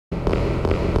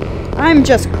I'm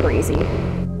just crazy.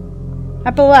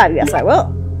 At the lab, yes I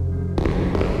will.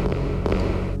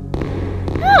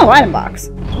 Oh, item box.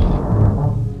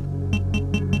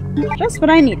 Just what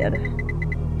I needed.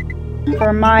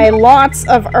 For my lots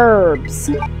of herbs.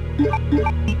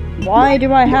 Why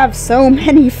do I have so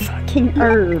many fucking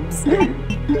herbs?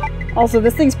 Also,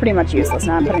 this thing's pretty much useless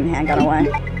now. I'm putting the handgun away.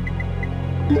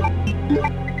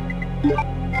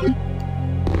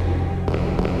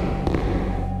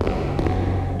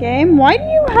 Game, why do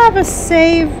you have a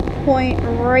save point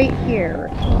right here?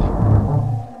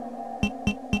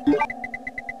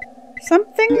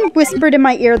 Something whispered in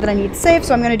my ear that I need to save,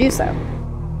 so I'm gonna do so.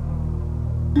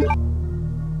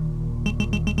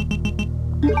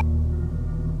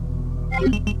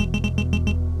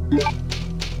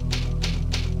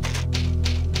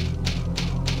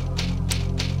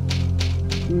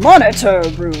 Monitor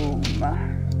room.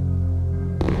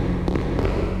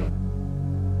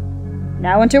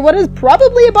 Now into what is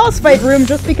probably a boss fight room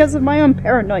just because of my own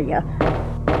paranoia.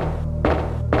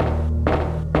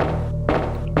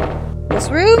 This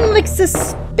room looks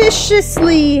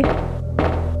suspiciously...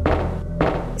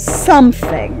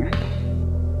 something.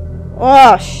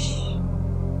 Oh,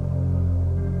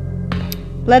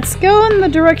 let's go in the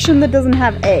direction that doesn't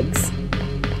have eggs.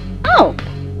 Oh!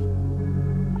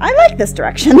 I like this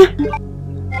direction.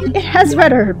 It has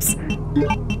red herbs.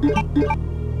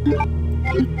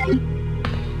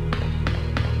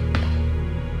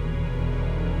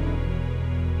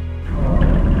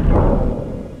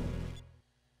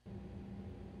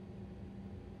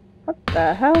 What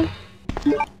the hell?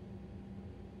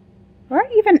 Where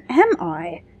even am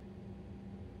I?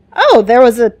 Oh, there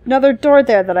was another door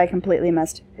there that I completely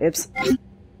missed. Oops.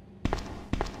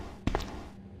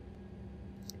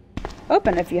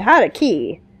 Open if you had a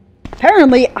key.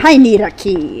 Apparently, I need a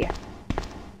key.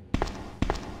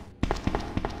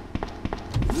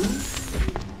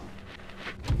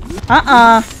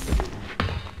 Ah,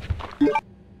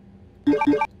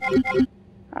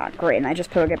 great, and I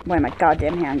just put away my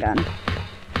goddamn handgun.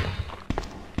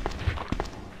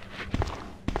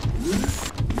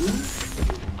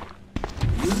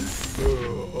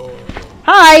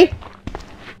 Hi!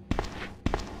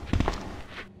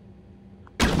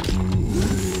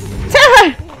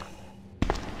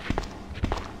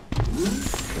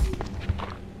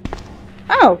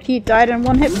 Oh, he died in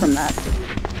one hit from that.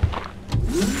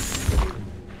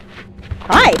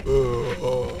 Hi!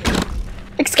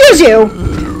 Excuse you!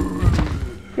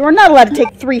 You are not allowed to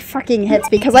take 3 fucking hits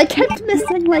because I kept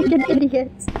missing like an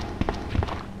idiot.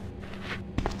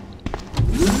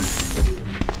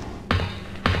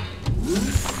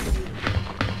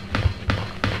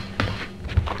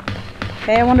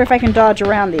 Okay, I wonder if I can dodge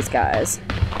around these guys.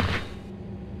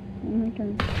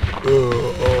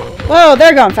 Whoa,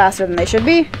 they're going faster than they should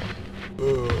be.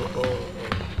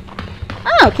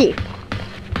 Oh, key.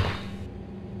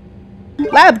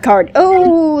 Lab card.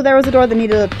 Oh, there was a door that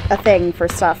needed a thing for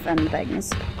stuff and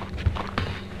things.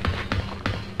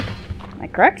 Am I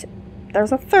correct?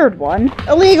 There's a third one.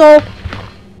 Illegal!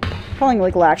 Calling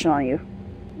legal action on you.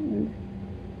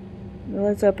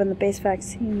 Let's open the base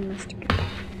vaccine.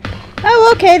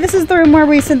 Oh, okay, this is the room where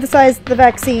we synthesized the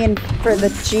vaccine for the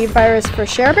G virus for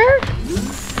ShareBear?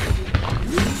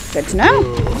 Good to know.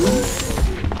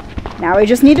 Now we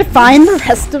just need to find the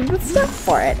rest of the stuff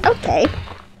for it. Okay.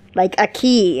 Like a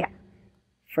key.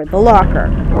 For the locker.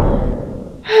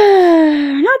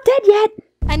 Not dead yet.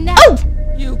 And now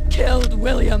You killed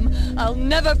William. I'll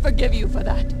never forgive you for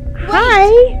that.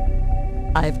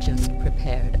 Hi! I've just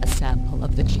prepared a sample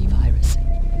of the G virus.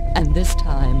 And this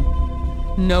time,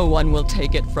 no one will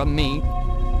take it from me.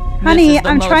 Honey,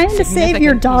 I'm trying to save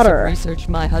your daughter. Piece of research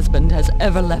my husband has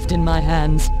ever left in my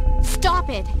hands. stop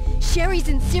it! Sherry's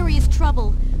in serious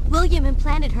trouble. William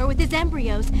implanted her with his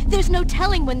embryos. There's no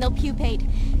telling when they'll pupate.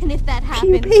 And if that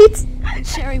happens... Pupate?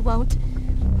 Sherry won't.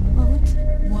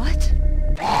 What?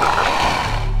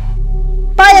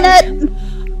 Bayonet!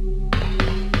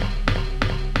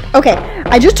 Okay,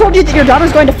 I just told you that your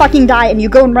daughter's going to fucking die and you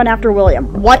go and run after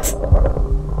William. What?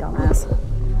 Dumbass.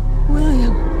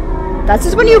 William. That's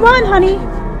just when you run, honey.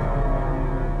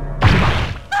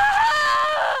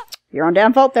 Your own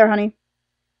damn fault there, honey.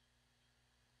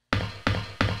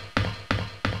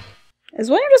 Is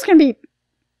William just gonna be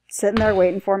sitting there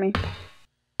waiting for me?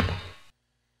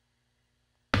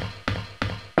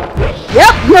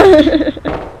 Yep!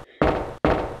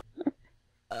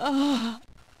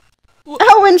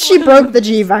 Oh, and she broke the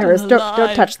G virus.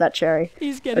 Don't touch that, Cherry.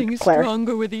 He's getting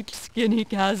stronger with each skin he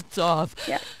casts off.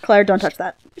 Yeah, Claire, don't touch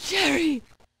that. Sherry!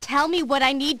 Tell me what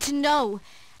I need to know.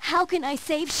 How can I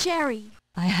save Sherry?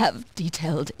 I have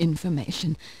detailed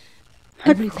information.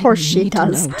 Everything course you she need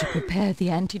does. to know to prepare the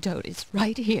antidote is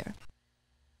right here.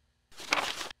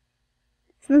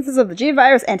 Synthesis of the G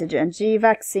virus antigen, G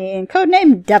vaccine,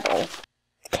 codename Devil.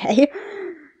 Okay.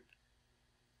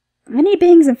 Many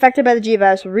beings infected by the G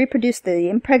virus will reproduce the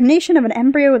impregnation of an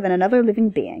embryo within another living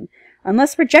being.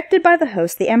 Unless rejected by the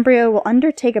host, the embryo will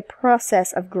undertake a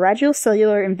process of gradual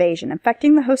cellular invasion,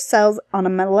 infecting the host cells on a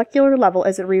molecular level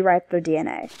as it rewrites their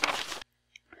DNA.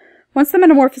 Once the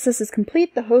metamorphosis is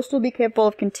complete, the host will be capable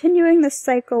of continuing the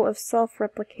cycle of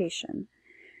self-replication.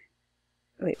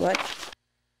 Wait, what?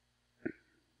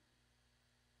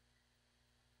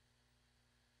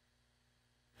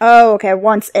 Oh, okay,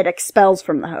 once it expels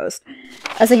from the host.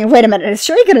 I was thinking, wait a minute, is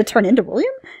Sherry going to turn into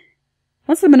William?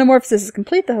 Once the metamorphosis is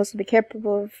complete, the host will be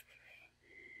capable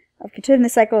of continuing the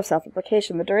cycle of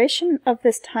self-replication. The duration of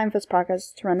this time for this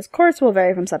process to run its course will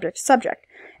vary from subject to subject.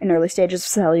 In early stages of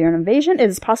cellular invasion, it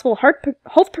is possible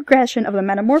halt progression of the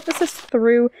metamorphosis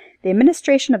through the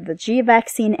administration of the G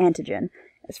vaccine antigen.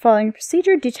 As following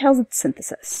procedure details its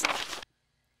synthesis.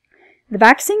 The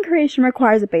vaccine creation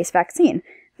requires a base vaccine.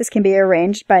 This can be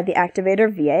arranged by the activator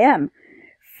VAM.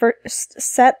 First,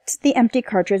 set the empty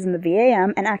cartridge in the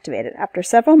VAM and activate it. After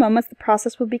several moments, the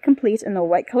process will be complete and the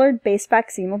white-colored base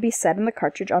vaccine will be set in the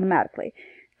cartridge automatically.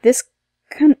 This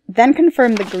then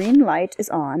confirm the green light is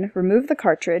on, remove the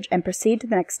cartridge, and proceed to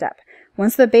the next step.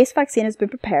 Once the base vaccine has been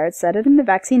prepared, set it in the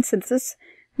vaccine synthesis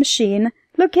machine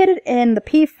located in the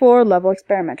P4 level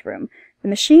experiment room. The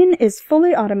machine is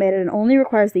fully automated and only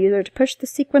requires the user to push the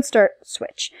sequence start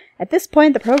switch. At this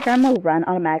point, the program will run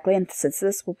automatically and the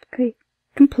synthesis will be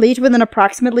complete within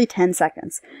approximately 10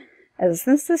 seconds. As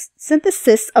the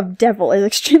synthesis of Devil is an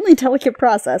extremely delicate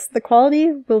process, the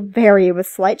quality will vary with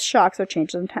slight shocks or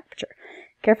changes in temperature.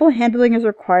 Careful handling is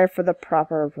required for the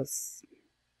proper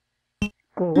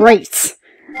Great!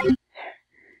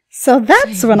 So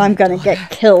that's when I'm gonna get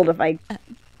killed if I...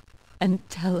 And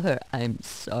tell her I'm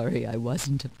sorry I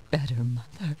wasn't a better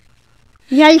mother.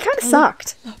 Yeah, you kinda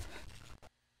sucked. Love her.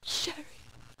 Sherry.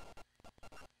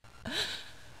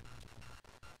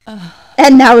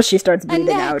 And now she starts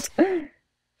bleeding out.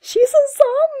 She's a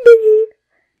zombie!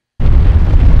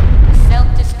 The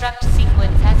self-destruct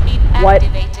sequence has been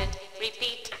activated.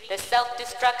 Repeat, the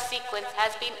self-destruct sequence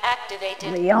has been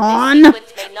activated. Leon! This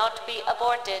sequence may not be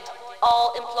aborted.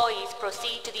 All employees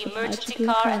proceed to the emergency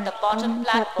car at the bottom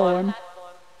platform.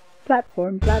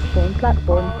 Platform.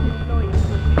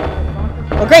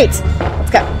 Well, great! Let's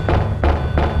go.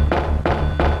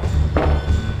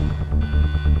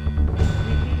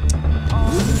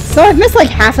 So I've missed like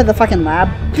half of the fucking lab.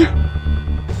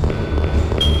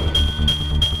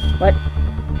 What?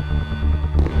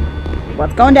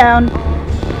 What's going down?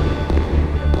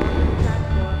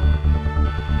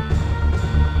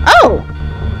 Oh!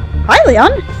 Hi,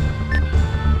 Leon!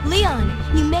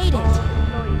 Leon, you made it!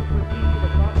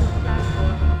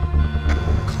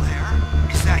 Claire,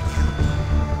 is that you?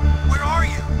 Where are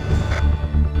you?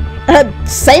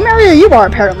 Same area you are,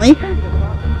 apparently.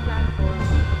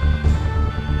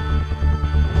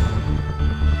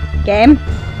 Game?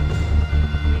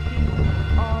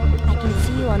 I can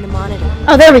see you on the monitor.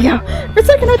 Oh, there we go. For a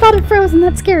second I thought it froze and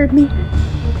that scared me.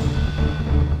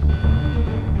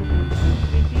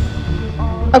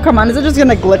 Oh, come on. Is it just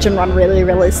gonna glitch and run really,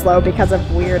 really slow because of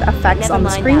weird effects Never on the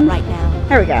mind screen? that right now.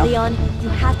 There we go. Leon, you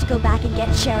have to go back and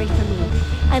get Sherry for me.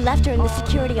 I left her in the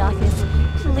security office.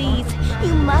 Please,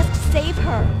 you must save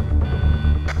her.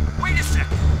 Wait a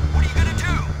second. What are you gonna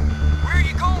do? Where are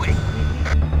you going?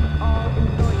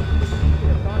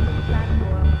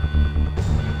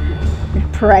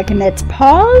 Pregnant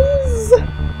pause.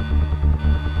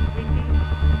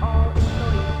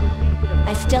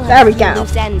 I still There have we a few go.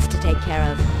 loose ends to take care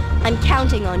of. I'm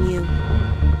counting on you.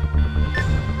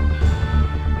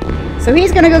 So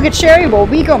he's gonna go get Sherry while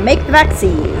we go make the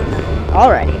vaccine.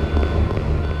 Alrighty.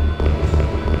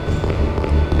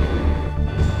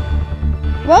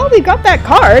 Well, we got that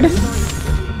card.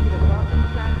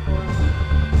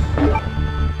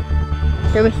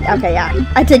 Okay, yeah.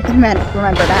 I did remember to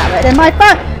have it. And my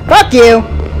fuck you!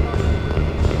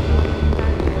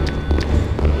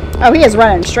 Oh, he is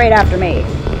running straight after me.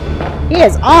 He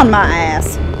is on my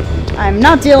ass. I'm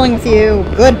not dealing with you.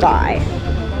 Goodbye.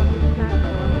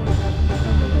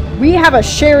 We have a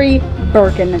Sherry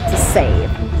Birkin to save.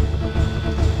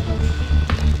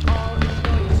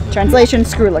 Translation,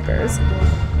 Screwlickers.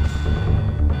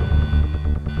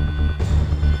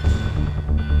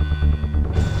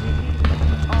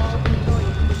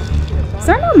 Is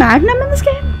there no Magnum in this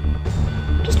game?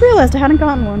 Just realized I hadn't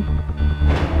gotten one.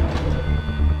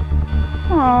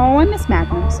 Oh, I miss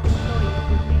Magnums.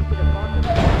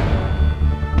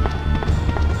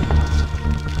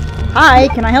 Hi,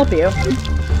 can I help you?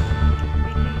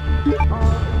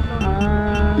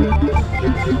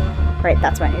 Right,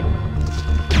 that's what I need.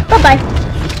 Bye-bye.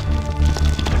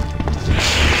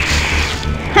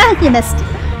 Ha! You missed.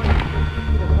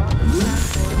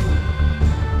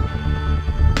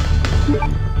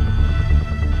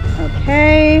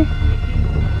 Okay.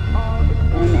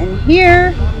 And in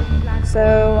here.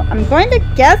 So, I'm going to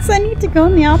guess I need to go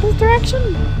in the opposite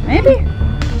direction? Maybe?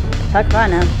 Heck if I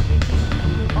know.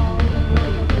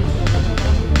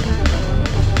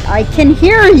 I can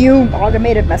hear you,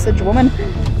 automated message woman.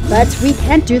 But we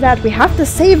can't do that. We have to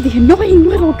save the annoying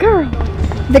little girl.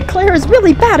 The Claire is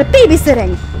really bad at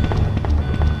babysitting.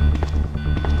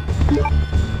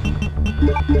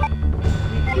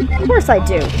 Of course I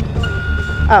do.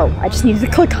 Oh, I just needed to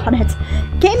click on it.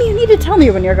 Game, you need to tell me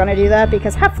when you're going to do that,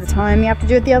 because half the time you have to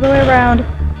do it the other way around.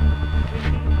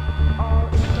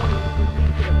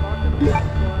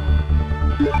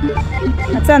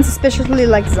 That sounds suspiciously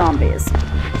like zombies.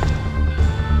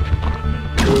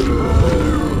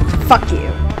 Fuck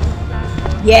you.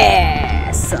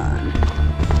 Yeah, son.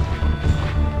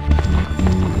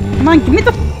 Come on, give me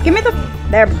the,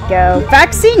 there we go.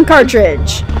 Vaccine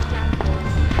cartridge.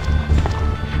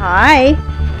 Hi.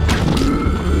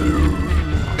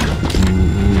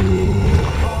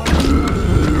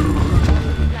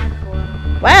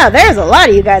 Wow, there's a lot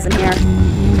of you guys in here.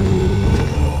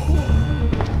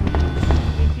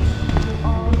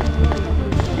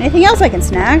 Anything else I can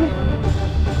snag?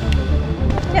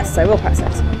 Yes, I will press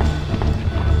it.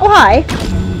 Oh, hi.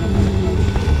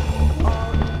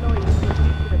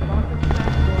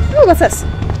 Ooh, what's this?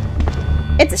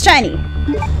 It's a shiny.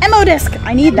 Ammo disc!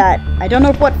 I need that. I don't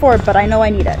know what for, but I know I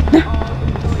need it.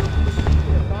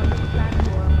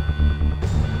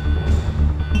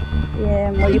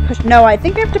 Yeah, will you push? No, I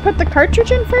think I have to put the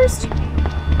cartridge in first.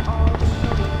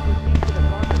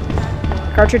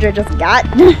 Cartridge I just got.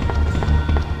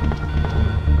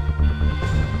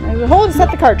 Hold to set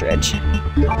the cartridge.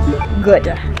 Good.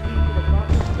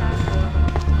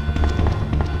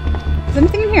 Is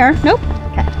anything in here? Nope.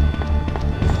 Okay.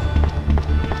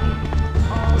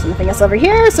 There's nothing else over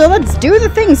here, so let's do the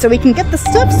thing so we can get the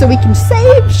stuff so we can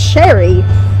save Sherry.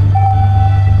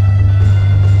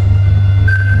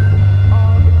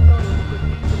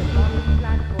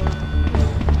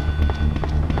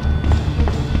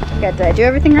 Okay, did I do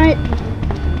everything right?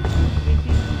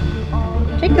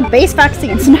 Take the base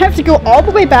vaccines, and I have to go all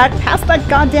the way back past that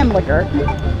goddamn liquor.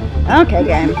 Okay,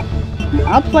 game.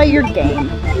 I'll play your game.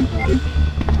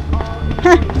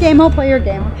 Huh, game, I'll play your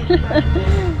game.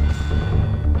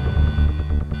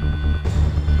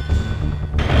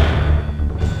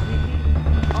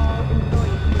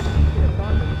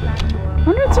 I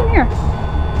wonder what's in here.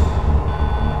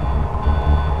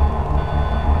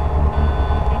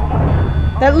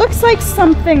 That looks like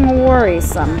something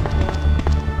worrisome.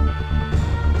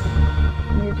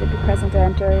 Present to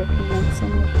enter.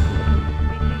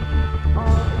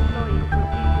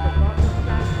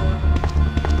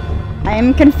 I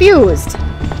am confused.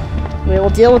 We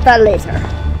will deal with that later.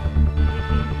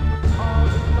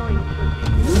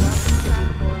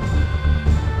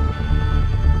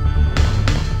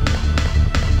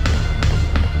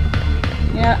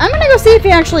 Yeah, I'm gonna go see if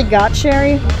he actually got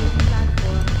Sherry.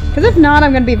 Because if not,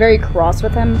 I'm gonna be very cross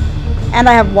with him. And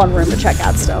I have one room to check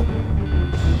out still.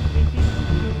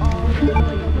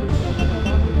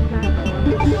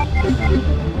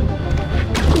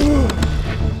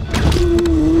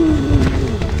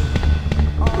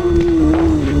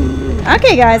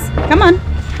 Okay, guys, come on.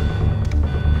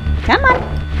 Come on.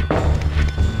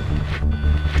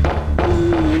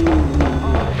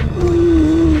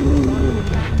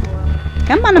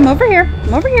 Come on, I'm over here.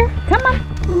 I'm over here. Come on.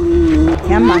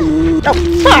 Come on. Oh,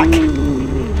 fuck!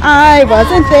 I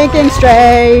wasn't thinking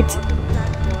straight.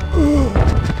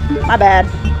 My bad.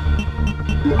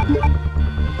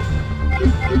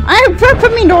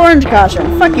 Put me into orange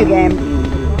caution. Fuck you, game.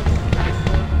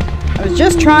 I was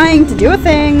just trying to do a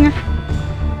thing.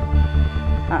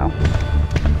 Uh-oh.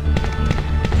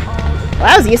 Well,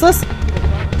 that was useless.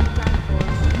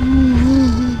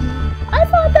 I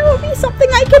thought that would be something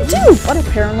I could do, but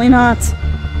apparently not.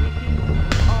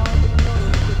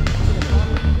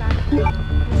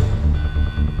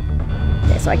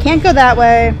 Okay, so I can't go that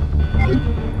way.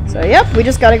 So, yep, we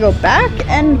just gotta go back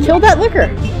and kill that liquor.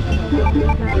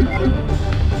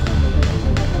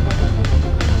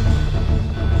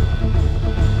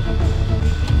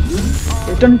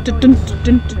 Dun, dun, dun,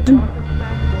 dun, dun, dun.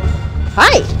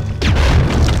 Hi!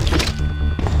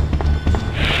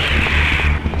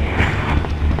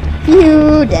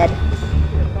 You dead.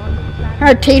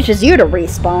 Her teaches you to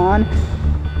respawn.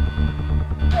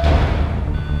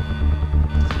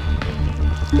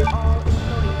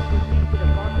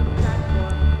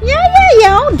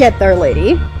 yeah, I'll get there,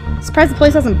 lady. Surprised the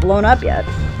place hasn't blown up yet.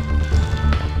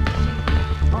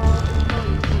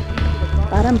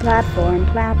 Bottom platform.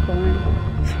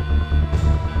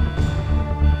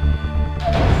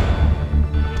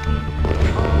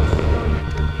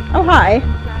 Oh, hi.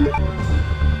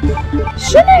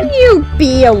 Shouldn't you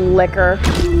be a licker?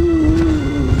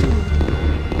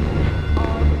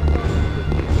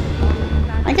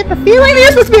 I get the feeling that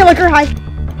you're supposed to be a licker. Hi.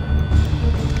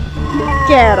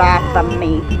 Get off of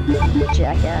me,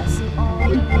 jackass.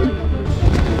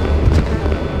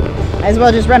 Might as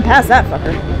well just run past that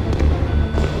fucker.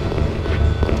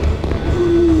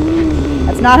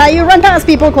 That's not how you run past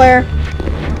people, Claire.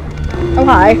 Oh,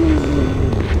 hi.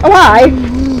 Oh, hi.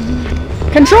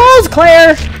 Controls,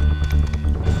 Claire!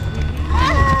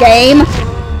 Game!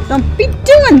 Don't be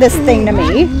doing this thing to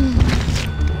me!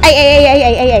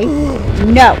 Hey!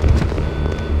 No!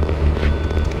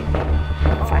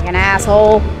 Fucking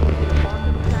asshole.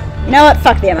 You know what?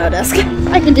 Fuck the ammo disc.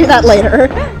 I can do that later.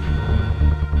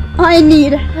 I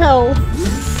need help.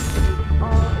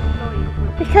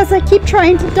 Because I keep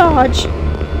trying to dodge.